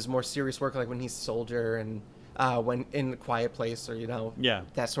some of his more serious work, like when he's Soldier and when in A Quiet Place, or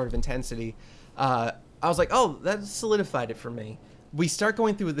that sort of intensity, I was like, oh, that solidified it for me. We start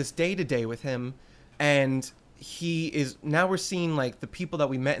going through this day-to-day with him, and now we're seeing like the people that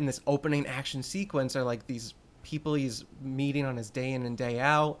we met in this opening action sequence are like these people he's meeting on his day in and day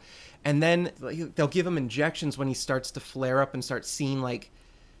out. And then they'll give him injections when he starts to flare up and start seeing like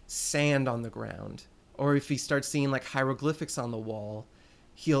sand on the ground, or if he starts seeing like hieroglyphics on the wall,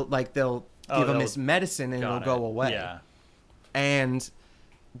 they'll give him his medicine and it'll go away. Yeah. And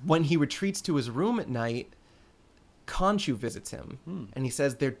when he retreats to his room at night, Khonshu visits him, and he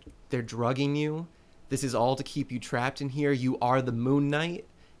says, they're drugging you. This is all to keep you trapped in here. You are the Moon Knight.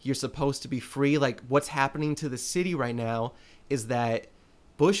 You're supposed to be free. Like, what's happening to the city right now is that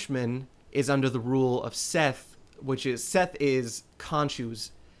Bushman is under the rule of Seth, Seth is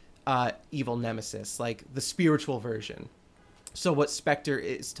Khonshu's evil nemesis, like the spiritual version. So what Spectre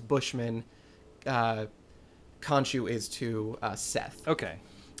is to Bushman, Khonshu is to Seth. Okay.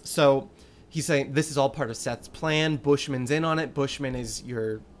 So he's saying this is all part of Seth's plan. Bushman's in on it. Bushman is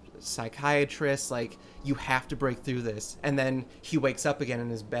your psychiatrist. Like, you have to break through this. And then he wakes up again in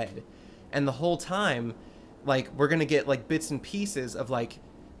his bed. And the whole time, like, we're going to get, like, bits and pieces of, like,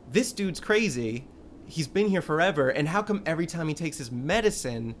 this dude's crazy. He's been here forever. And how come every time he takes his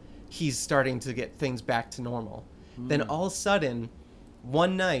medicine, he's starting to get things back to normal? Then all of a sudden,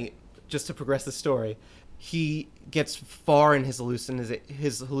 one night, just to progress the story, he gets far in his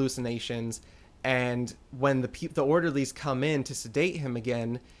hallucinations, and when the orderlies come in to sedate him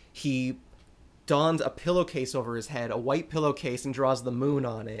again, he dons a pillowcase over his head, a white pillowcase, and draws the moon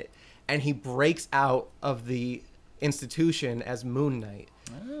on it, and he breaks out of the institution as Moon Knight.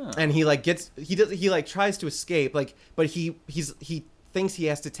 And he tries to escape, like, but he thinks he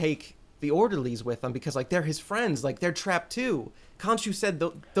has to take the orderlies with him because, like, they're his friends, like, they're trapped too. Khonshu said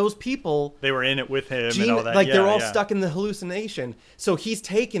those people, they were in it with him and all that. Like, they're all stuck in the hallucination. So he's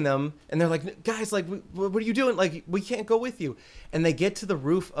taking them, and they're like, guys, like, what are you doing? Like, we can't go with you. And they get to the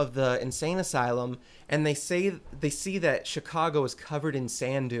roof of the insane asylum, and they see that Chicago is covered in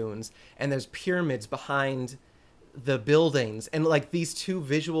sand dunes, and there's pyramids behind the buildings, and like these two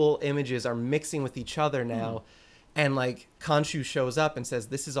visual images are mixing with each other now. And like Khonshu shows up and says,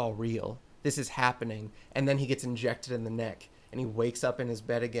 "This is all real. This is happening." And then he gets injected in the neck and he wakes up in his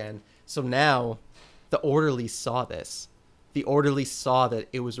bed again. So now the orderlies saw this. The orderlies saw that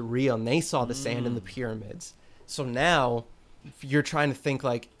it was real, and they saw the sand in the pyramids. So now you're trying to think,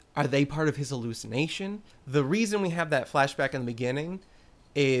 like, are they part of his hallucination? The reason we have that flashback in the beginning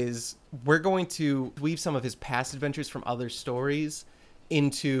is we're going to weave some of his past adventures from other stories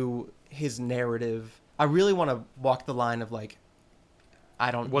into his narrative. I really want to walk the line of, like,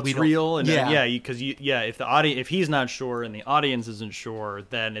 what's real, and yeah, because if the audience, if he's not sure and the audience isn't sure,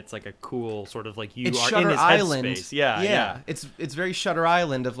 then it's like a cool sort of like it's are Shutter in his Island. headspace. Yeah. It's very Shutter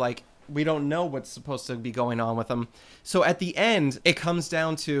Island of, like, we don't know what's supposed to be going on with him. So at the end, it comes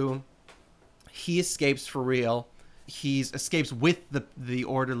down to he escapes for real. He escapes with the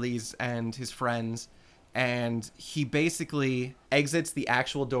orderlies and his friends, and he basically exits the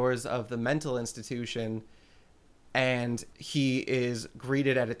actual doors of the mental institution. And he is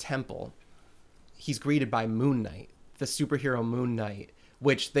greeted at a temple. He's greeted by Moon Knight, the superhero Moon Knight,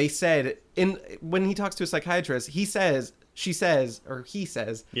 which they said when he talks to a psychiatrist, he says,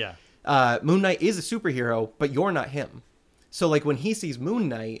 Moon Knight is a superhero, but you're not him. So like when he sees Moon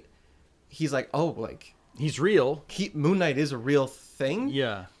Knight, he's like, oh, like he's real. Moon Knight is a real thing.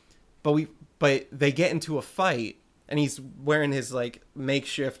 Yeah. But they get into a fight, and he's wearing his like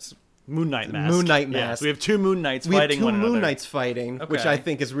makeshift Moon Knight mask. Yeah, so we have two Moon Knights fighting one another. Moon Knights fighting, which I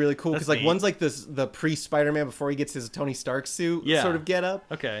think is really cool, because like neat. one's like the pre-Spider-Man before he gets his Tony Stark suit sort of get up.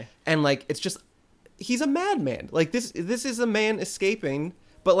 Okay. And like it's just he's a madman. Like this is a man escaping,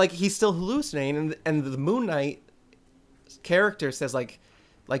 but like he's still hallucinating, and the Moon Knight character says like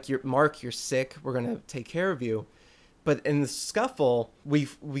you're sick, we're going to take care of you. But in the scuffle, we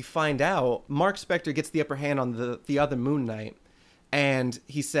find out Mark Spector gets the upper hand on the other Moon Knight. And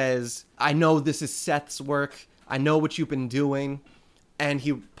he says, I know this is Seth's work. I know what you've been doing. And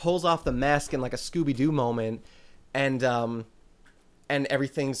he pulls off the mask in like a Scooby-Doo moment. And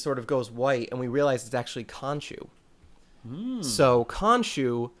everything sort of goes white. And we realize it's actually Khonshu. So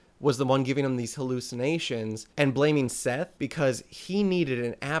Khonshu was the one giving him these hallucinations and blaming Seth because he needed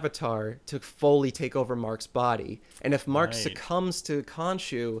an avatar to fully take over Mark's body. And if Mark succumbs to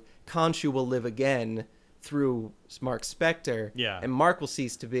Khonshu, Khonshu will live again through Mark Spector, and Mark will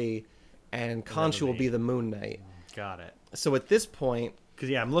cease to be, and Khonshu will be the Moon Knight. Got it. So at this point,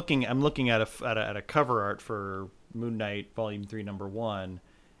 because I'm looking at a cover art for Moon Knight Volume 3, Number 1,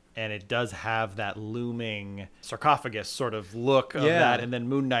 and it does have that looming sarcophagus sort of look of that, and then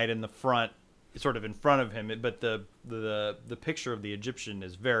Moon Knight in the front, sort of in front of him, but the picture of the Egyptian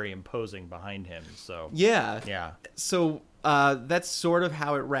is very imposing behind him. So so that's sort of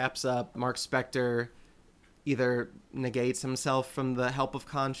how it wraps up. Mark Spector either negates himself from the help of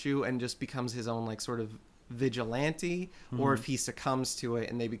Khonshu and just becomes his own like sort of vigilante, or if he succumbs to it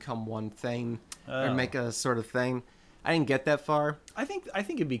and they become one thing or make a sort of thing. I didn't get that far. I think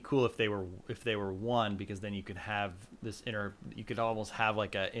it'd be cool if they were one, because then you could have this you could almost have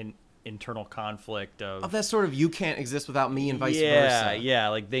like internal conflict of that sort of, you can't exist without me and vice versa. Yeah,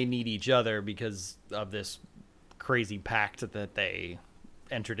 like they need each other because of this crazy pact that they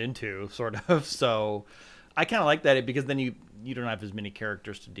entered into, sort of. So I kind of like that, because then you don't have as many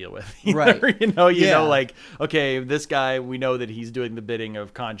characters to deal with either. Right. you know, like, okay, this guy, we know that he's doing the bidding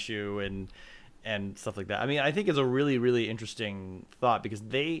of Khonshu and stuff like that. I mean, I think it's a really, really interesting thought, because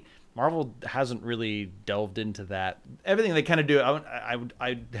Marvel hasn't really delved into that. Everything they kind of do,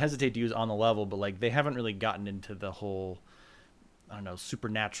 I hesitate to use on the level, but like they haven't really gotten into the whole, I don't know,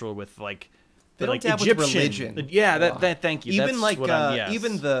 supernatural with like they don't like dab Egyptian with religion. Yeah, that thank you. Even That's like what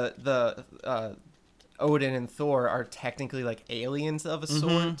even the Odin and Thor are technically like aliens of a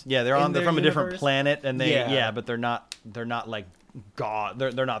sort. Yeah, they're from a different planet, and but they're not like god.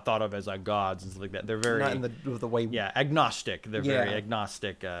 They're not thought of as like gods and stuff like that. They're very not in the way. Yeah, agnostic. They're very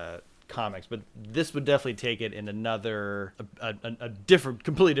agnostic comics, but this would definitely take it in another a different,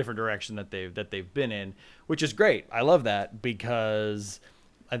 completely different direction that they've been in, which is great. I love that, because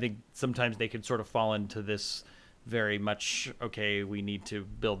I think sometimes they could sort of fall into this very much, okay, we need to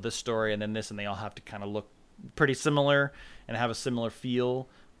build this story and then this, and they all have to kind of look pretty similar and have a similar feel.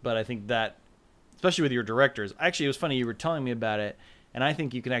 But I think that, especially with your directors, actually, it was funny, you were telling me about it, and I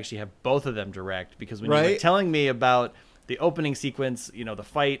think you can actually have both of them direct, because when you were telling me about the opening sequence, the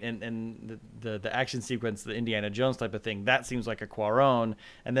fight and the action sequence, the Indiana Jones type of thing, that seems like a Cuarón.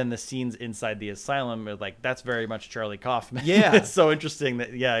 And then the scenes inside the asylum are like, that's very much Charlie Kaufman. Yeah. It's so interesting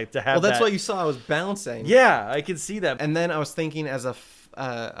that, to have Well, that's that. what you saw. I was bouncing. Yeah, I can see that. And then I was thinking as an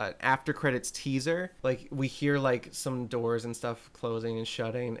after credits teaser, like we hear like some doors and stuff closing and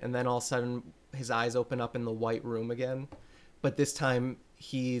shutting, and then all of a sudden his eyes open up in the white room again, but this time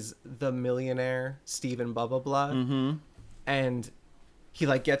he's the millionaire Stephen blah blah blah, and he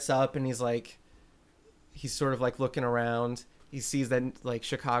like gets up and he's sort of like looking around. He sees that like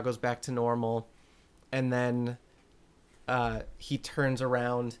Chicago's back to normal, and then he turns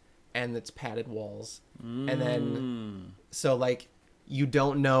around and it's padded walls, and then so like you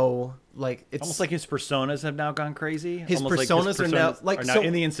don't know, like it's almost like his personas have now gone crazy. His Almost personas are now like so,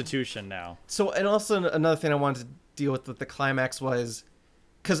 in the institution now. So, and also another thing I wanted to deal with the climax was,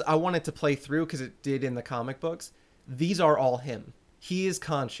 because I wanted to play through, because it did in the comic books. These are all him. He is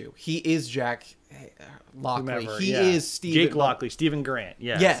Khonshu. He is Jack Lockley. Whomever, he yeah. is Stephen. Jake Lockley, Stephen Grant.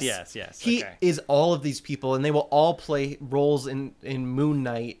 Yes. He Okay. is all of these people, and they will all play roles in Moon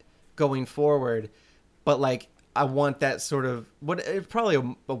Knight going forward. But like, I want that sort of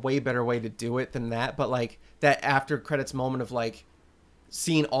probably a way better way to do it than that. But like that after credits moment of like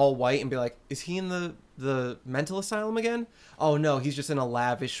seeing all white and be like, is he in the mental asylum again? Oh no, he's just in a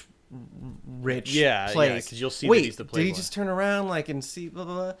lavish, rich place. Because you'll see Wait, that he's the playboy. did he just turn around like and see blah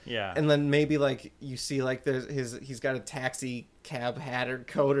blah blah? Yeah. And then maybe like you see like he's got a taxi cab hat or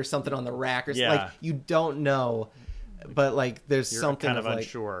coat or something on the rack or something. Yeah. Like you don't know, but like there's You're something kind of like,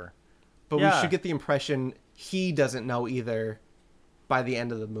 unsure. but Yeah. we should get the impression he doesn't know either by the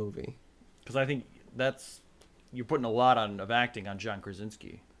end of the movie. Because I think you're putting a lot of acting on John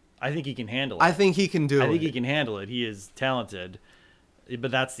Krasinski. I think he can handle it. I think he can do it. I think he can handle it. He is talented. But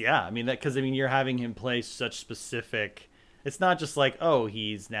because you're having him play such specific. It's not just like, oh,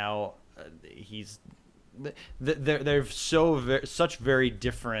 he's now they're such very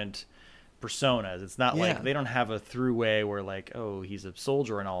different personas. It's not like they don't have a throughway where like, oh, he's a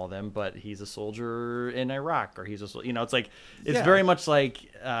soldier in all of them, but he's a soldier in Iraq, or he's it's like it's very much like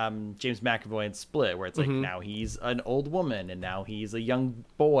James McAvoy in Split, where it's like now he's an old woman and now he's a young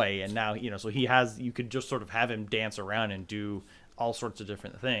boy, and now so you could just sort of have him dance around and do all sorts of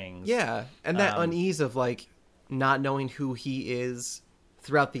different things. Yeah, and that unease of like not knowing who he is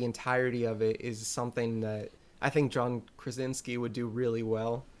throughout the entirety of it is something that I think John Krasinski would do really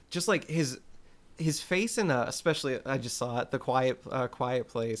well. Just like his face in especially I just saw it, the Quiet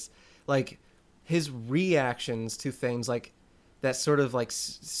Place, like his reactions to things, like that sort of like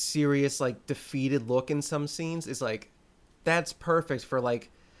serious like defeated look in some scenes is like, that's perfect for like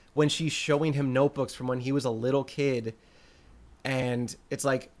when she's showing him notebooks from when he was a little kid, and it's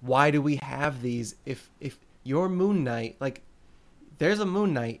like, why do we have these if you're Moon Knight, like there's a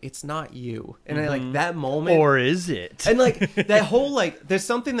Moon Knight, it's not you. And I, like that moment, or is it? And like that whole like there's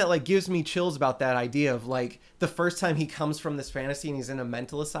something that like gives me chills about that idea of like the first time he comes from this fantasy and he's in a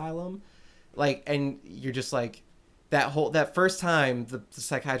mental asylum, like, and you're just like that first time the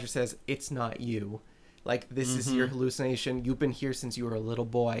psychiatrist says, it's not you, like this is your hallucination, you've been here since you were a little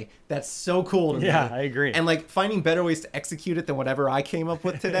boy. That's so cool to me. Yeah, I agree. And like finding better ways to execute it than whatever I came up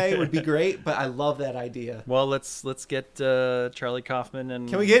with today would be great, but I love that idea. Well, let's get Charlie Kaufman and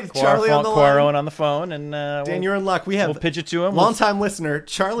can we get Charlie on the Cuarón line? on the phone, and Dan, you're in luck. We'll pitch it to him. Long-time listener,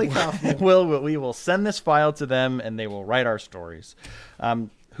 Charlie Kaufman. We will send this file to them, and they will write our stories.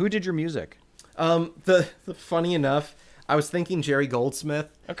 Who did your music? The funny enough, I was thinking Jerry Goldsmith.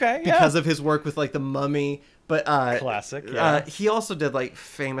 Okay, because of his work with like The Mummy, but classic. Yeah. He also did like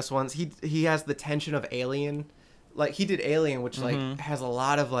famous ones. He has the tension of Alien, like he did Alien, which like has a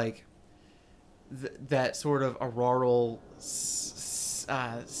lot of like that sort of auroral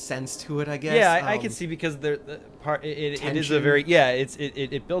sense to it, I guess. Yeah, I can see, because it is a very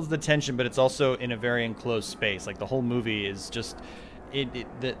it builds the tension, but it's also in a very enclosed space. Like the whole movie is just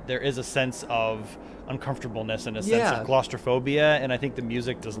there is a sense of uncomfortableness and a sense of claustrophobia, and I think the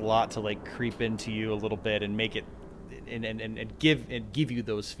music does a lot to like creep into you a little bit and make it and give you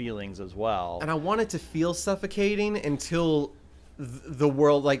those feelings as well. And I want it to feel suffocating until the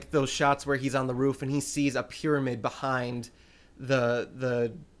world, like those shots where he's on the roof and he sees a pyramid behind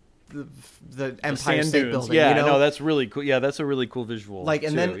the Empire State Building. Yeah, you know? no, that's really cool. Yeah, that's a really cool visual. Like,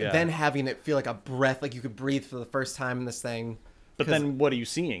 and too, then having it feel like a breath, like you could breathe for the first time in this thing. But then what are you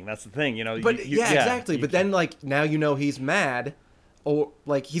seeing? That's the thing, you know. But exactly. But then, like, now you know he's mad, or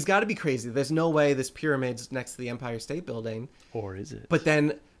like he's got to be crazy. There's no way this pyramid's next to the Empire State Building. Or is it? But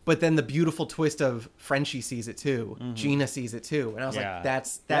then the beautiful twist of Frenchie sees it too. Gina sees it too, and I was like,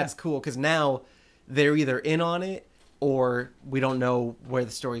 that's cool, because now they're either in on it or we don't know where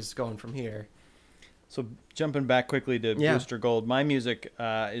the story's going from here. So jumping back quickly to Yeah. Booster Gold, my music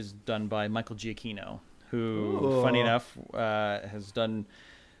is done by Michael Giacchino, who, Ooh. funny enough, has done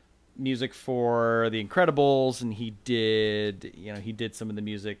music for The Incredibles, and he did some of the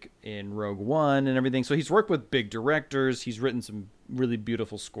music in Rogue One and everything. So he's worked with big directors. He's written some really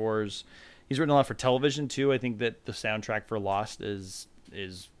beautiful scores. He's written a lot for television too. I think that the soundtrack for Lost is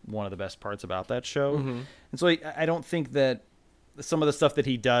one of the best parts about that show. Mm-hmm. And so I don't think that some of the stuff that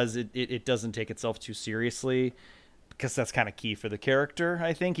he does, it doesn't take itself too seriously, because that's kind of key for the character.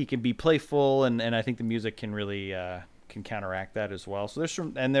 I think he can be playful, and I think the music can really can counteract that as well. So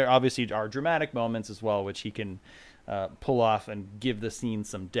there obviously are dramatic moments as well, which he can pull off and give the scene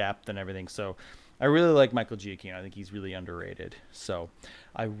some depth and everything. So I really like Michael Giacchino. I think he's really underrated. So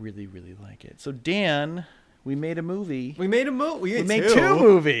I really, really like it. So Dan, we made a movie. We made a movie. We made two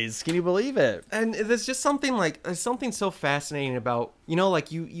movies. Can you believe it? And there's just something there's something so fascinating about,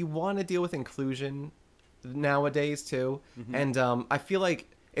 like you want to deal with inclusion nowadays too. Mm-hmm. And I feel like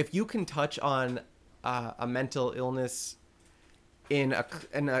if you can touch on a mental illness in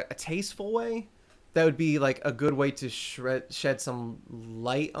a tasteful way, that would be like a good way to shed some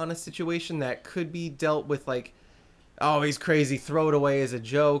light on a situation that could be dealt with, like, oh, he's crazy, throw it away as a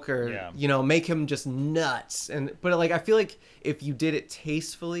joke, or make him just nuts. But like I feel like if you did it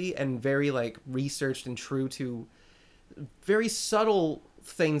tastefully and very like researched and true to very subtle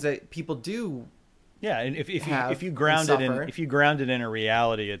things that people do. Yeah, and if you ground it in a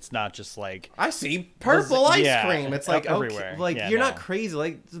reality, it's not just like, I see purple ice cream. It's like everywhere. Okay, like you're not crazy.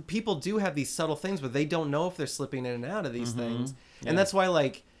 Like people do have these subtle things, but they don't know if they're slipping in and out of these things. And that's why,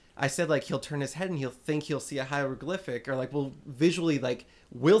 like I said, like he'll turn his head and he'll think he'll see a hieroglyphic, or like visually like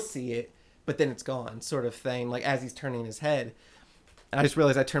we'll see it, but then it's gone, sort of thing. Like as he's turning his head. I just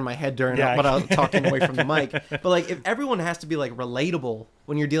realized I turned my head during when I was talking away from the mic. But like, if everyone has to be like relatable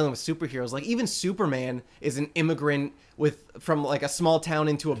when you're dealing with superheroes, like even Superman is an immigrant from like a small town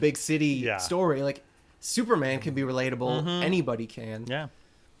into a big city story. Like Superman can be relatable. Anybody can. Yeah.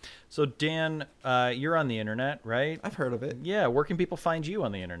 So Dan, you're on the internet, right? I've heard of it. Yeah. Where can people find you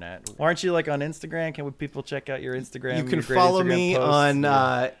on the internet? Aren't you like on Instagram? Can people check out your Instagram? You can follow me on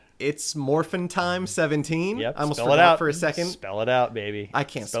It's Morphin Time 17. Yep. I almost forgot forgot for a second. Spell it out, baby. I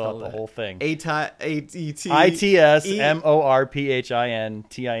can't spell out the whole thing.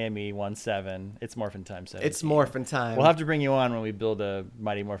 ITSMORPHINTIME 17. It's Morphin Time 17. It's Morphin Time. We'll have to bring you on when we build a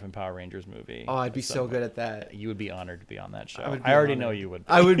Mighty Morphin Power Rangers movie. Oh, I'd be so good at that. You would be honored to be on that show. I already know you would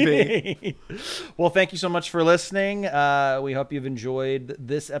be. I would be. Well, thank you so much for listening. We hope you've enjoyed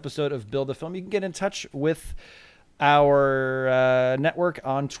this episode of Build a Film. You can get in touch with our network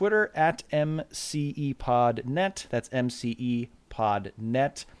on Twitter at MCEPodNet. That's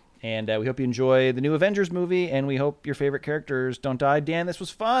MCEPodNet. And we hope you enjoy the new Avengers movie, and we hope your favorite characters don't die. Dan, this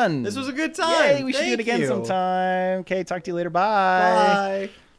was fun. This was a good time. Yay, we should do it again sometime. Okay, talk to you later. Bye. Bye.